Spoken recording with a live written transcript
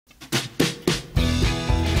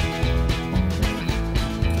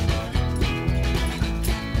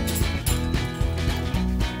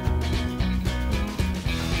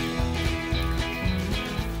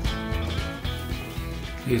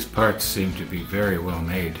These parts seem to be very well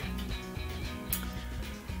made.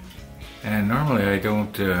 And normally I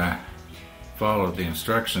don't follow the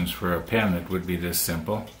instructions for a pen that would be this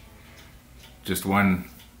simple. Just one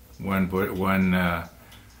blank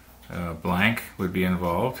would be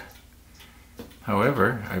involved.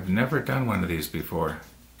 However, I've never done one of these before.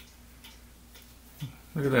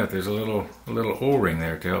 Look at that, there's a little O-ring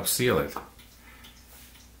there to help seal it.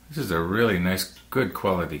 This is a really nice, good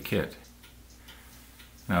quality kit.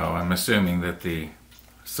 Now, I'm assuming that the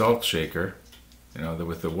salt shaker, you know,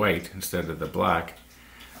 with the white instead of the black,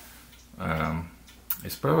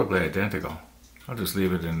 is probably identical. I'll just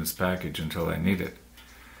leave it in this package until I need it.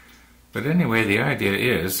 But anyway, the idea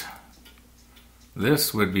is,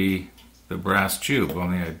 this would be the brass tube,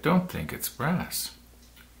 only I don't think it's brass.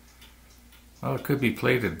 Well, it could be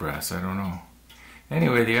plated brass, I don't know.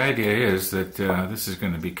 Anyway, the idea is that this is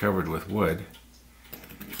going to be covered with wood.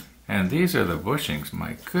 And these are the bushings,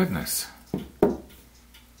 my goodness.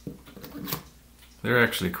 They're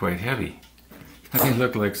actually quite heavy. They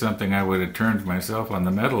look like something I would have turned myself on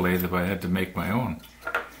the metal lathe if I had to make my own.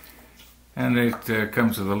 And it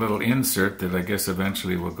comes with a little insert that I guess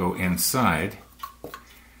eventually will go inside.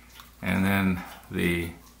 And then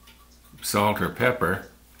the salt or pepper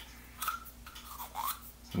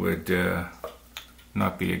would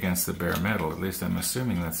not be against the bare metal. At least I'm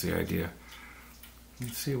assuming that's the idea.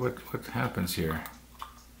 Let's see what happens here.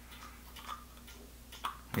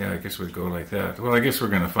 Yeah, I guess we'd go like that. Well, I guess we're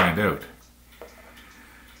going to find out.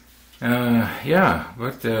 Yeah,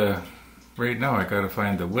 but right now I got to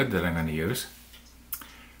find the wood that I'm going to use.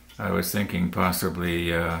 I was thinking possibly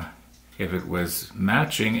if it was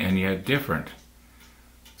matching and yet different,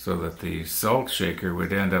 so that the salt shaker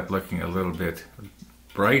would end up looking a little bit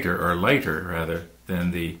brighter, or lighter rather, than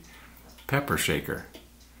the pepper shaker.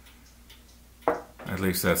 At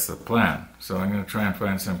least that's the plan. So I'm going to try and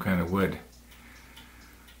find some kind of wood.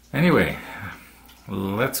 Anyway,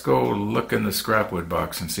 let's go look in the scrap wood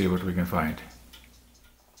box and see what we can find.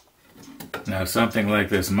 Now, something like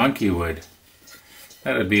this monkey wood,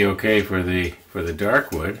 that'd be okay for the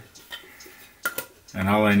dark wood. And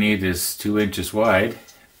all I need is 2 inches wide.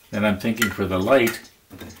 Then I'm thinking for the light,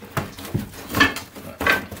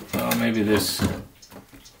 well, maybe this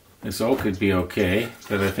oak could be okay,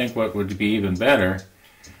 but I think what would be even better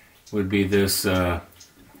would be this a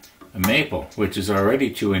maple, which is already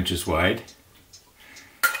 2 inches wide.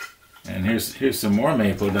 And here's some more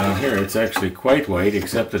maple down here. It's actually quite white,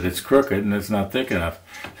 except that it's crooked and it's not thick enough.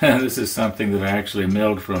 This is something that I actually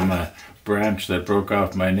milled from a branch that broke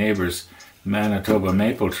off my neighbor's Manitoba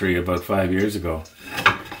maple tree about 5 years ago.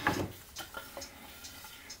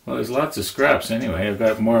 Well, there's lots of scraps anyway. I've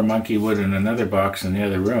got more monkey wood in another box in the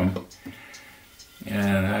other room.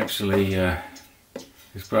 And actually,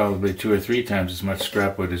 there's probably 2 or 3 times as much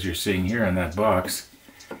scrap wood as you're seeing here in that box.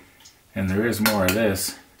 And there is more of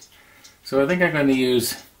this. So I think I'm going to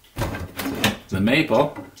use the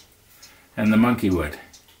maple and the monkey wood.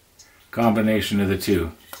 Combination of the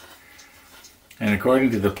two. And according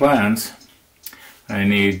to the plans, I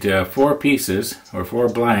need 4 pieces, or 4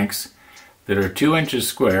 blanks, that are 2 inches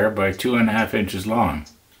square by 2.5 inches long.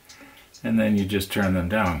 And then you just turn them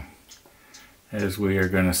down, as we are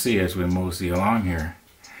going to see as we mosey along here.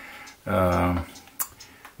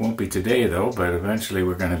 Won't be today though, but eventually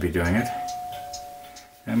we're going to be doing it.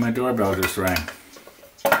 And my doorbell just rang.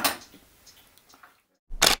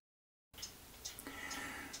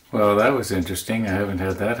 Well, that was interesting. I haven't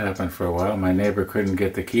had that happen for a while. My neighbor couldn't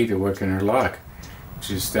get the key to work in her lock.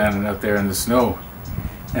 She's standing out there in the snow.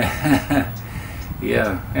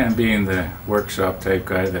 Yeah, and being the workshop type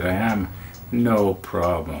guy that I am, no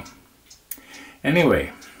problem.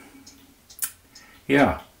 Anyway,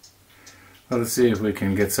 yeah, well, let's see if we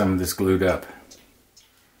can get some of this glued up.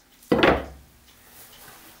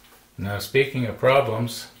 Now, speaking of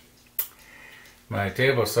problems, my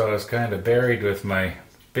table saw is kind of buried with my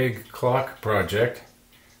big clock project,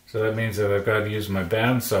 so that means that I've got to use my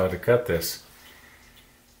bandsaw to cut this.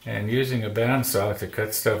 And using a bandsaw to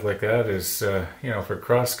cut stuff like that is, you know, for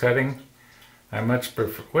cross-cutting, I much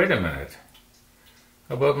prefer... Wait a minute.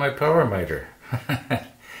 How about my power miter?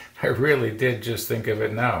 I really did just think of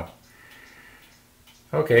it now.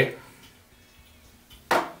 Okay.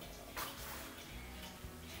 I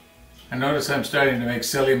notice I'm starting to make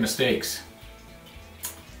silly mistakes.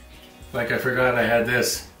 Like I forgot I had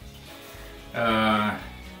this.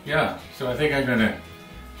 Yeah, so I think I'm going to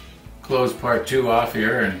close part 2 off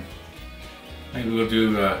here, and maybe we'll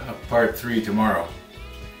do a part 3 tomorrow.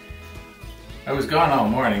 I was gone all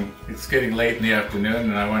morning. It's getting late in the afternoon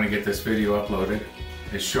and I want to get this video uploaded,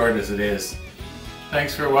 as short as it is.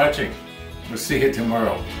 Thanks for watching. We'll see you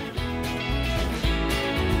tomorrow.